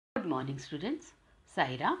Good morning students,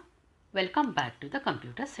 Saira. Welcome back to the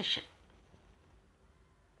computer session.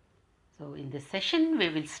 So in this session we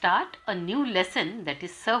will start a new lesson, that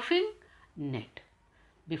is surfing net.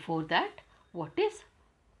 Before that, what is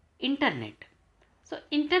internet? So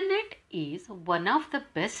internet is one of the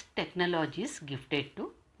best technologies gifted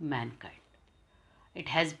to mankind. It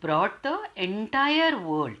has brought the entire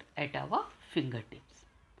world at our fingertips.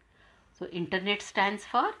 So internet stands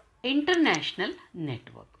for International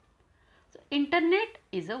Network. So internet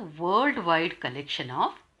is a worldwide collection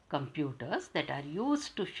of computers that are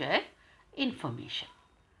used to share information,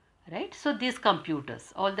 right? So these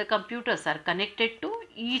computers, all the computers are connected to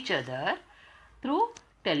each other through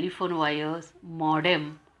telephone wires,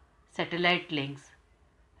 modem, satellite links,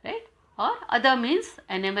 right? Or other means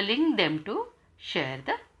enabling them to share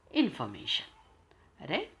the information,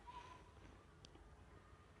 right?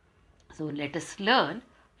 So let us learn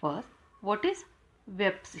first what is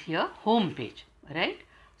webs here, home page, right?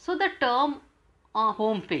 So the term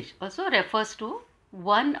home page also refers to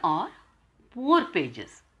one or more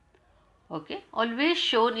pages, okay, always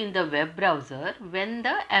shown in the web browser when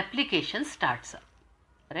the application starts up,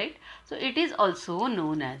 right? So it is also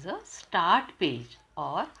known as a start page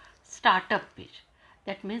or startup page.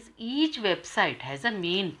 That means each website has a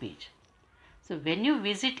main page. So when you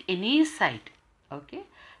visit any site, okay,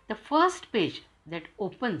 the first page that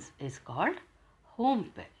opens is called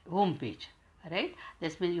home page, right?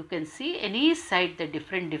 This means you can see any site, the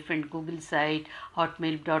different Google site,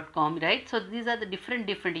 hotmail.com, right? So these are the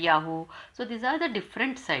different Yahoo. So these are the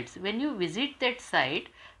different sites. When you visit that site,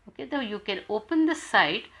 okay, then you can open the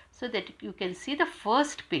site so that you can see the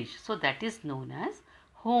first page. So that is known as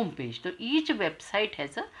home page. So each website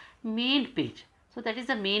has a main page. So that is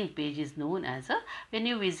the main page is known as a when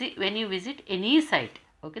you visit any site,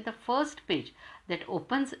 okay, the first page that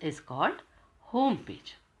opens is called home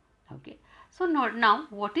page, okay. So now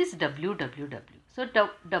what is www? So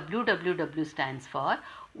www stands for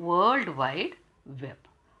World Wide Web,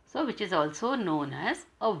 so which is also known as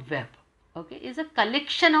a web, okay, is a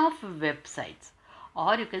collection of websites,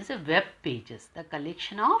 or you can say web pages, the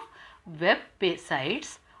collection of web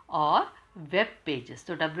sites or web pages.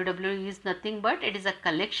 So www is nothing but it is a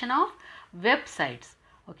collection of websites,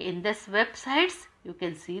 okay. In this websites you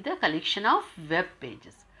can see the collection of web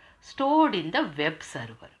pages stored in the web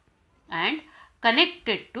server and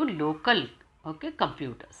connected to local, okay,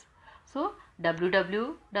 computers. So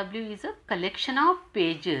www is a collection of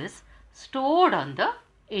pages stored on the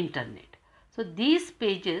internet. So these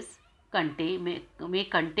pages may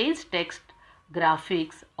contains text,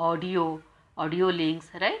 graphics, audio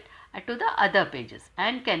links, right, to the other pages,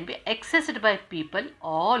 and can be accessed by people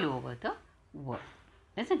all over the world,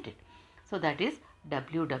 isn't it? So that is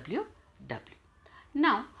www.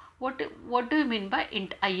 Now what do you mean by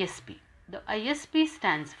ISP? The ISP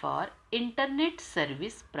stands for Internet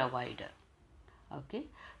Service Provider, okay.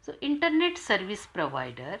 So internet service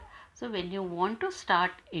provider, so when you want to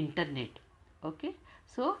start internet, okay,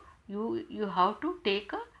 so you have to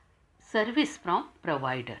take a service from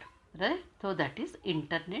provider, right? So that is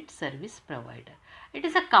internet service provider. It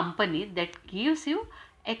is a company that gives you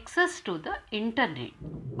access to the internet,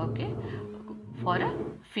 okay, for a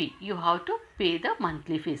fee. You have to pay the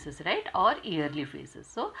monthly fees, right, or yearly fees.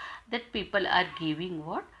 So that people are giving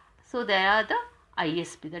what? So there are the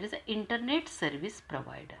ISP, that is the internet service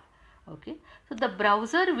provider, okay. So the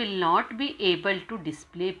browser will not be able to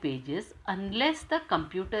display pages unless the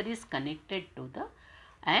computer is connected to the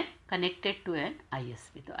and connected to an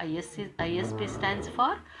ISP. So ISP stands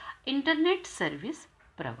for Internet Service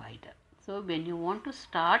Provider. So when you want to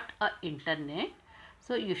start a internet,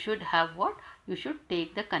 so you should have what? You should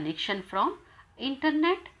take the connection from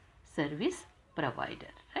Internet Service Provider,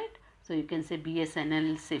 right? So you can say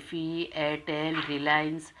BSNL, SIFI, Airtel,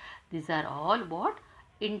 Reliance. These are all what?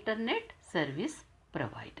 Internet Service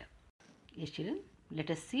Provider. Yes, children, let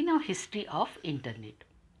us see now history of internet.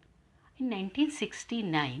 In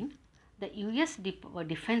 1969, the US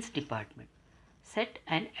Defense Department set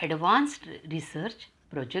an advanced research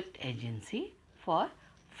project agency for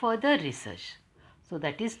further research. So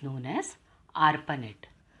that is known as ARPANET.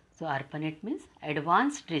 So ARPANET means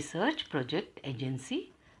Advanced Research Project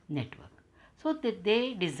Agency Network. So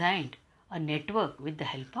they designed a network with the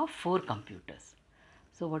help of 4 computers.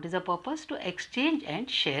 So what is the purpose? To exchange and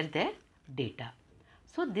share their data.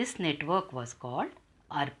 So this network was called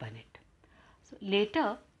ARPANET. So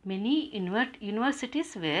later, many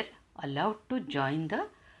universities were allowed to join the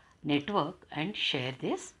network and share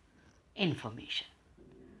this information.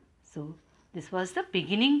 So this was the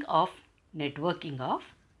beginning of networking of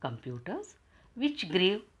computers, which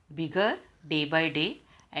grew bigger day by day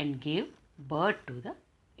and gave birth to the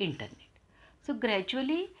internet. So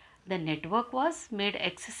gradually the network was made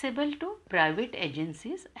accessible to private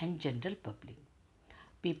agencies and general public.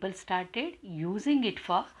 People started using it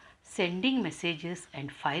for sending messages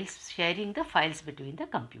and files, sharing the files between the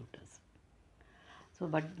computers. So,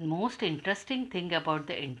 but most interesting thing about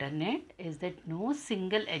the internet is that no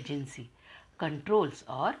single agency controls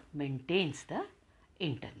or maintains the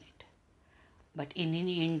internet. But in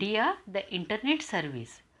India, the internet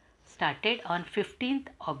service started on 15th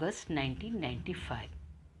August 1995.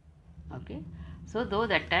 Okay. So, though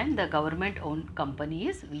that time the government owned company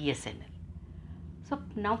is VSNL. So,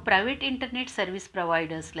 now private internet service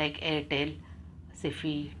providers like Airtel,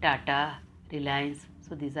 Sifi, Tata, Reliance.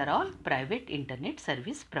 So, these are all private internet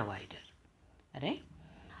service provider. Right?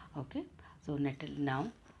 Okay. So,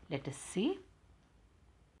 now let us see.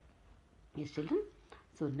 Yes, children.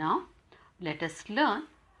 So, now let us learn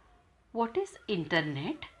what is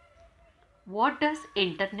internet, what does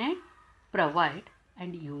internet provide,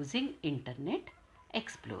 and using internet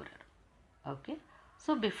explorer. Okay.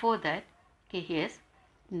 So, before that, okay, yes,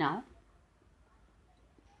 now,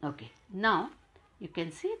 okay, now you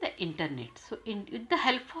can see the internet. So, with the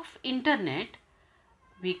help of internet,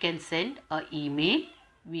 we can send a email,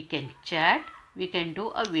 we can chat, we can do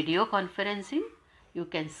a video conferencing, you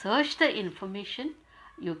can search the information,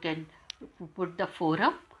 you can put the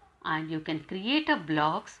forum, and you can create a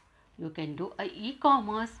blogs, you can do a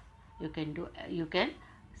e-commerce, you can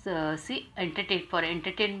see for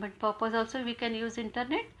entertainment purpose also we can use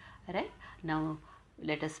internet, right? Now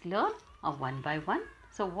let us learn one by one.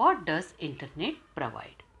 So what does internet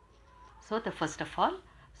provide? So the first of all,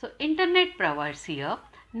 so internet provides here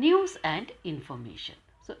news and information.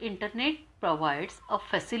 So internet provides a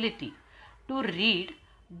facility to read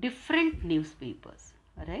different newspapers,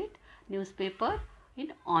 right? Newspaper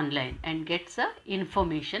in online and gets a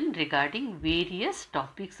information regarding various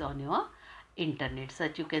topics on your internet,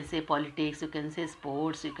 such you can say politics, you can say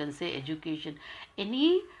sports, you can say education,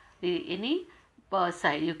 any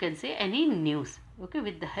side, you can say any news. Okay,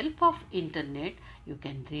 with the help of internet you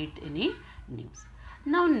can read any news.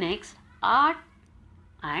 Now next, art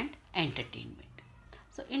and entertainment.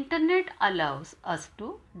 So internet allows us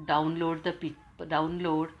to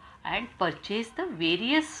download and purchase the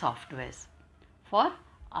various softwares for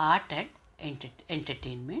art and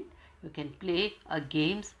entertainment. You can play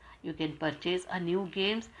games, you can purchase a new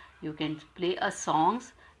games, you can play a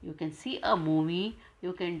songs, you can see a movie,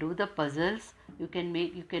 you can do the puzzles, you can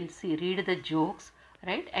read the jokes,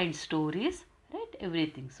 right, and stories, right,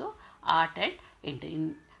 everything. So art and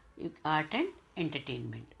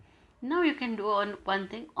entertainment. Now you can do one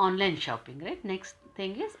thing, online shopping, right? Next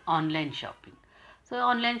thing is online shopping. So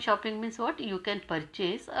online shopping means what? You can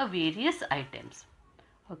purchase various items,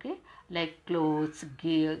 okay, like clothes,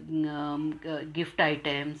 gift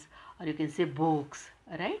items, or you can say books,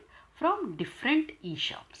 right, from different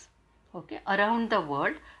e-shops, okay, around the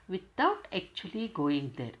world without actually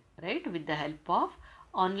going there, right? With the help of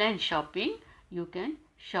online shopping you can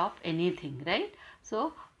shop anything, right?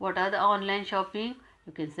 So what are the online shopping?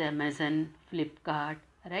 You can say Amazon, Flipkart,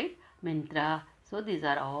 right, Myntra. So these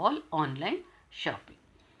are all online shopping.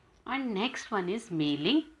 And next one is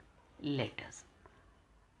mailing letters.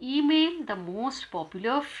 Email, the most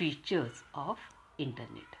popular features of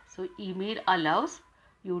internet. So email allows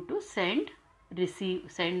you to send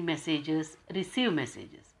messages, receive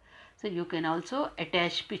messages. So you can also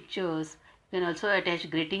attach pictures, you can also attach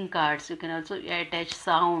greeting cards, you can also attach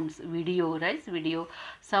sounds, video, right, video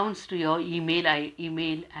sounds to your email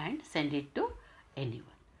and send it to anyone,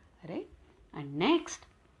 right? And next,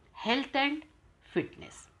 health and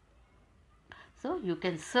fitness. So you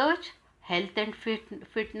can search health and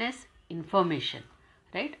fitness information,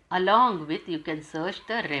 right? Along with you can search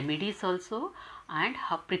the remedies also and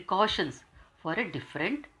precautions for a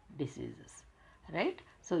different diseases, right?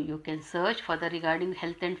 So you can search for the regarding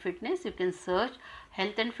health and fitness, you can search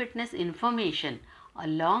health and fitness information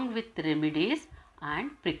along with remedies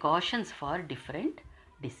and precautions for different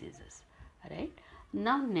diseases, right?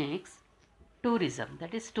 Now next, tourism,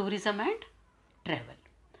 that is tourism and travel.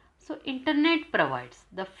 So internet provides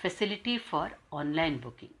the facility for online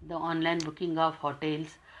booking, the online booking of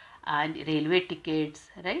hotels and railway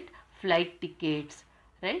tickets, right, flight tickets,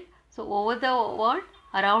 right. So over the world,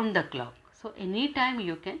 around the clock. So anytime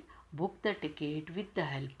you can book the ticket with the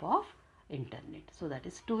help of internet. So that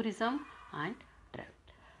is tourism and travel.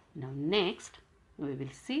 Now next we will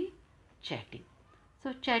see chatting.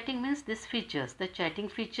 So chatting means this features, the chatting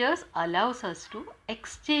features allows us to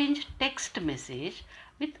exchange text message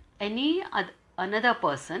with any another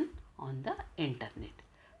person on the internet.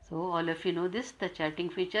 So all of you know this, the chatting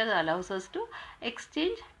feature allows us to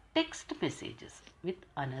exchange text messages with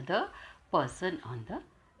another person on the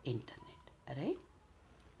internet, right?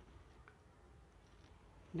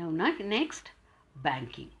 Now next,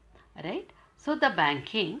 banking, right? So the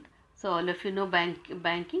banking, so all of you know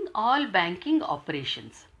banking, all banking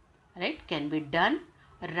operations, right, can be done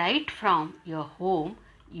right from your home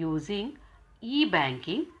using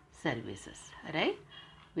e-banking services, right?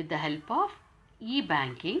 With the help of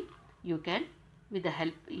e-banking, you can, with the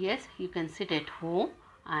help, yes, you can sit at home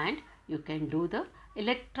and you can do the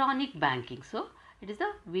electronic banking. So it is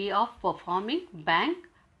a way of performing bank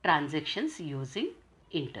transactions using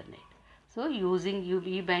internet. So using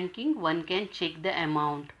e-banking, one can check the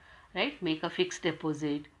amount, right, make a fixed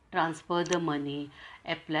deposit, transfer the money,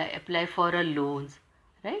 apply for a loans,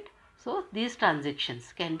 right? So these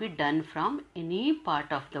transactions can be done from any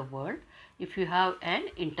part of the world if you have an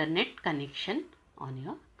internet connection on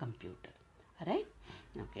your computer, right?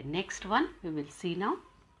 Okay, next one we will see now.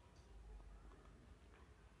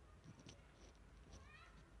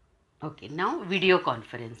 Okay, now video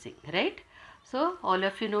conferencing, right? So all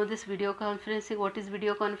of you know this video conferencing. What is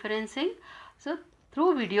video conferencing? So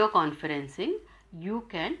through video conferencing, you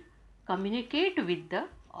can communicate with the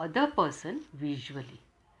other person visually.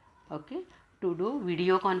 Okay, to do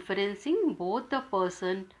video conferencing, both the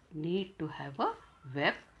person need to have a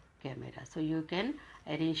web camera. So you can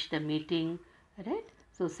arrange the meeting, right?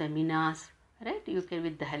 So seminars, right? You can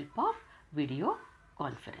with the help of video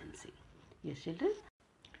conferencing. Yes, children.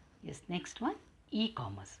 Yes, next one,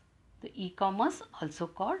 e-commerce. The e-commerce, also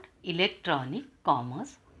called electronic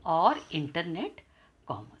commerce or internet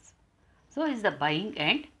commerce. So is the buying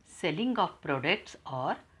and selling of products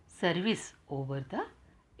or service over the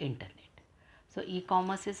internet. So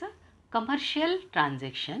e-commerce is a commercial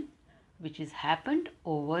transaction which is happened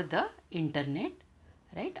over the internet,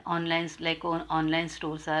 right? Online, like online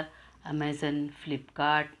stores are Amazon,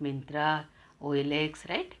 Flipkart, Myntra, OLX,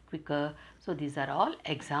 right? Quicker. So these are all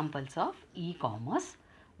examples of e-commerce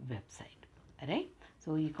website, right?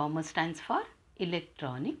 So e-commerce stands for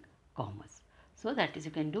electronic commerce. So that is,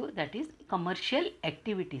 you can do, that is commercial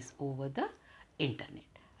activities over the internet,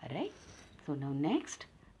 right? So now next,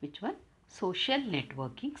 which one? Social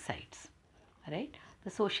networking sites, right? The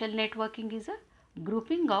social networking is a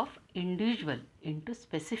grouping of individual into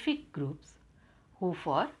specific groups who,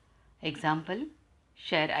 for example,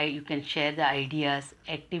 you can share the ideas,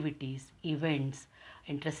 activities, events,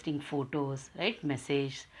 interesting photos, right,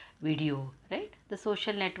 message, video, right? The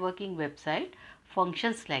social networking website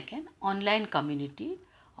functions like an online community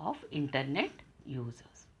of internet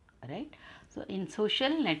users, right? So in social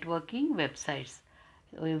networking websites,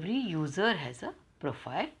 every user has a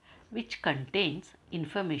profile which contains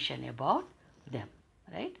information about them,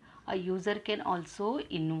 right? A user can also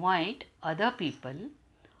invite other people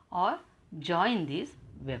or join these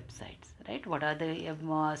websites, right? What are the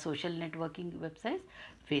social networking websites?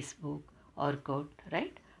 Facebook, Orkut,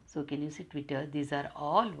 right? So can you see Twitter? These are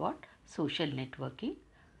all what? Social networking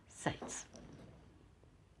sites.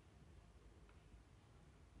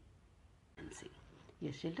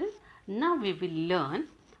 Yes, children. Now we will learn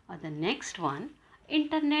the next one,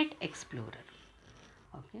 Internet Explorer.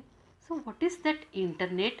 Okay. So what is that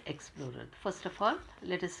Internet Explorer? First of all,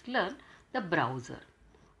 let us learn the browser.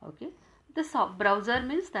 Okay. The browser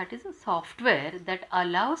means that is a software that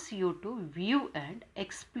allows you to view and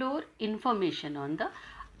explore information on the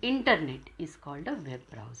internet is called a web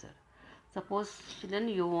browser. Suppose children,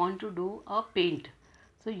 you want to do a paint.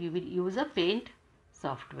 So you will use a paint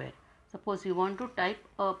software. Suppose you want to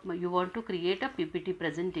you want to create a PPT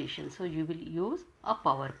presentation. So you will use a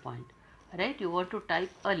PowerPoint, right? You want to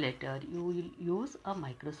type a letter. You will use a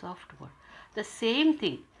Microsoft Word. The same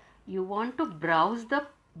thing, you want to browse the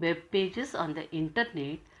web pages on the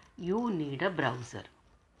internet, you need a browser.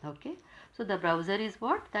 Okay. So the browser is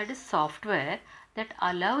what? That is software that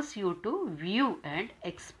allows you to view and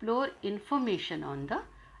explore information on the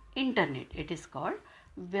internet. It is called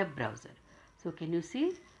web browser. So can you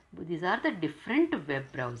see? These are the different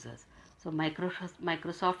web browsers. So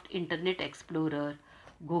Microsoft Internet Explorer,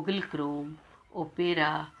 Google Chrome,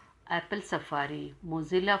 Opera, Apple Safari,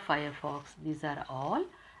 Mozilla Firefox. These are all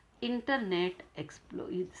these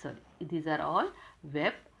are all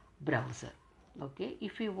web browser. Okay,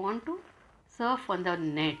 if you want to surf on the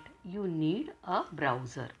net, you need a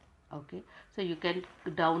browser. Okay, so you can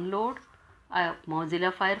download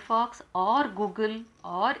Mozilla Firefox or Google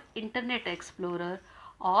or Internet Explorer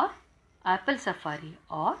or Apple Safari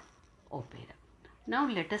or Opera. Now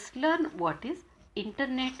let us learn what is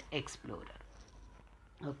Internet Explorer.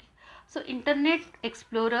 Okay, So Internet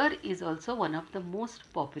Explorer is also one of the most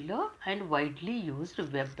popular and widely used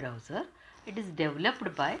web browser. It is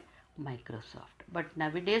developed by Microsoft. But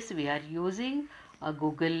nowadays we are using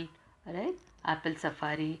Google, right? Apple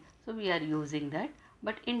Safari. So we are using that.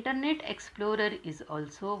 But Internet Explorer is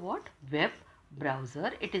also what? Web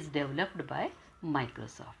browser. It is developed by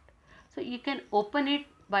Microsoft. So you can open it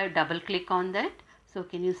by double click on that. So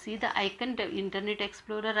can you see the icon, the Internet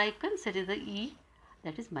Explorer icon? So it is the E,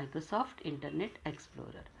 that is Microsoft Internet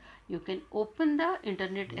Explorer. You can open the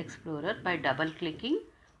Internet Explorer by double clicking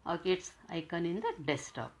its icon in the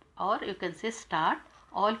desktop, or you can say start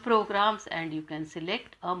all programs and you can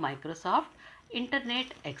select a Microsoft Internet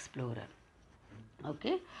Explorer.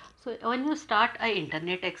 Okay, so when you start a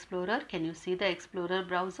Internet Explorer, can you see the Explorer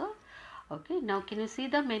browser? Okay, now can you see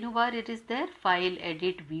the menu bar? It is there, file,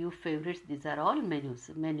 edit, view, favorites. These are all menus,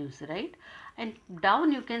 right? And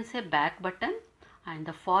down you can say back button, and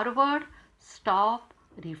the forward, stop,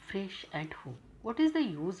 refresh and home. What is the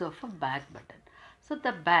use of a back button? So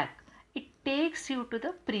the back, it takes you to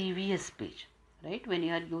the previous page, right? When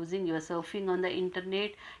you are surfing on the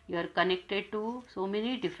internet, you are connected to so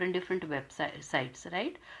many different sites,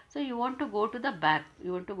 right? So you want to go to the back,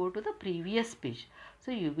 you want to go to the previous page.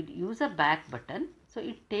 So you will use a back button. So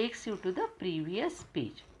it takes you to the previous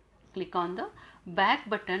page. Click on the back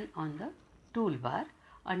button on the toolbar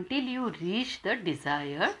until you reach the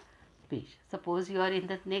desired page. Suppose you are in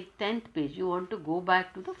the next 10th page, you want to go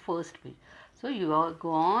back to the first page. So you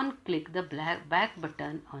go on, click the back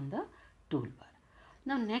button on the toolbar.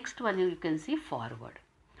 Now next one you can see forward.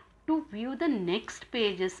 To view the next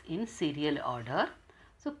pages in serial order,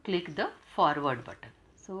 so click the forward button.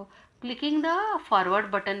 So clicking the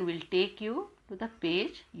forward button will take you to the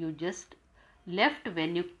page you just left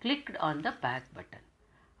when you clicked on the back button.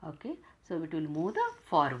 Okay, so it will move the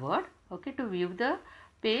forward. Okay, to view the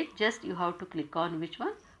page, just you have to click on which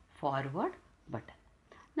one? Forward button.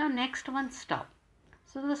 Now next one, stop.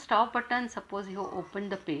 So the stop button, suppose you open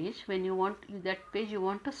the page, when you want that page, you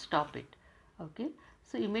want to stop it. Okay,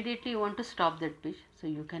 so immediately you want to stop that page, so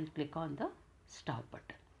you can click on the stop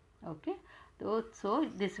button. Okay, so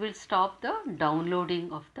this will stop the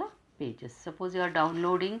downloading of the pages. Suppose you are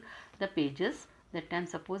downloading the pages, that time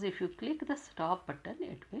suppose if you click the stop button,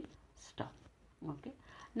 it will stop. Okay,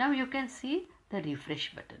 now you can see the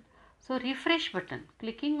refresh button. So refresh button,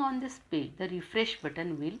 clicking on this page, the refresh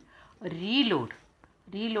button will reload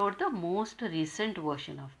the most recent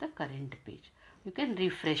version of the current page. You can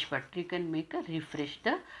refresh, but you can make a refresh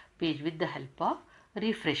the page with the help of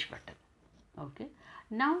refresh button. Okay,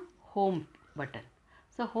 now home button.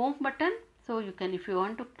 So home button, so you can, if you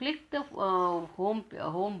want to click the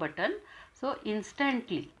home button, so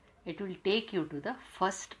instantly it will take you to the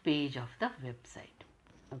first page of the website.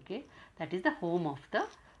 Okay, that is the home of the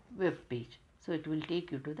web page. So it will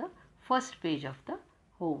take you to the first page of the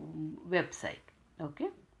home website. Okay,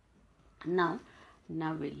 now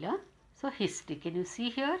we'll learn. So history, can you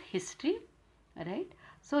see here history, right?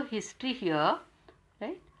 So history here,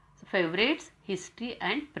 right? So favorites, history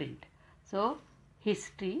and print. So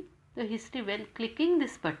history, when clicking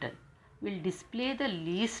this button will display the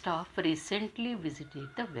list of recently visited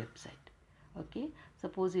the website. Okay,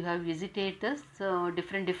 suppose you have visited the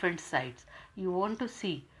different sites, you want to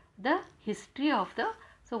see the history of the,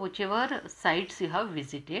 so whichever sites you have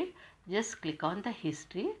visited, just click on the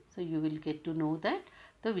history, so you will get to know that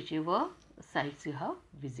the whichever sites you have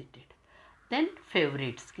visited. Then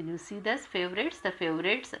favorites, can you see this favorites? The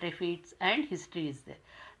favorites, repeats and history is there.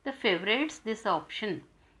 The favorites, this option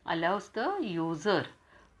allows the user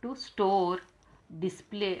to store,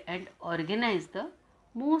 display and organize the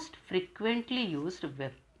most frequently used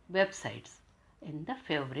websites in the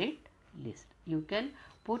favorite list. You can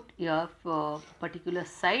put your particular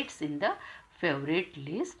sites in the favorite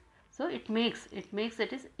list. So it makes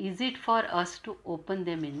it is easy for us to open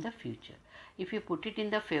them in the future. If you put it in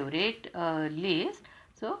the favorite list,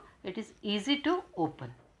 so it is easy to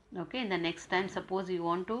open. Okay, in the next time suppose you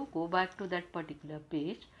want to go back to that particular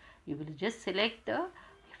page, you will just select the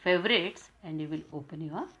favorites and you will open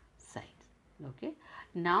your sites. Okay,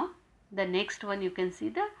 now the next one you can see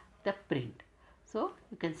the print. So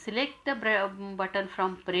you can select the button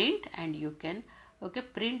from print and you can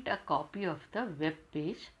print a copy of the web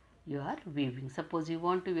page you are viewing. Suppose you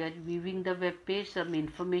want to, are viewing the web page, some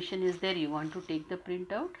information is there, you want to take the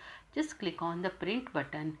print out, just click on the print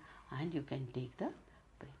button and you can take the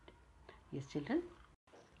print. Yes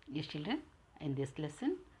children, in this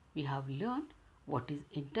lesson we have learned what is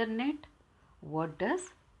internet, what does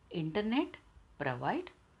internet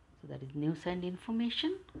provide. So that is news and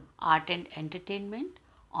information, art and entertainment,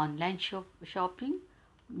 online shopping,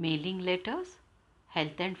 mailing letters,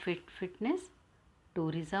 health and fitness,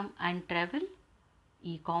 tourism and travel,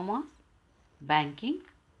 e-commerce, banking,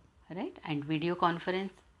 right, and video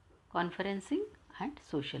conferencing and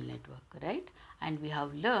social network, right. And we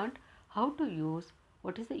have learned how to use,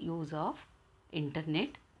 what is the use of Internet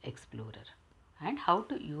Explorer and how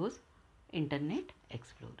to use Internet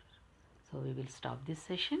Explorer. So we will stop this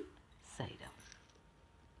session. Sai Ram.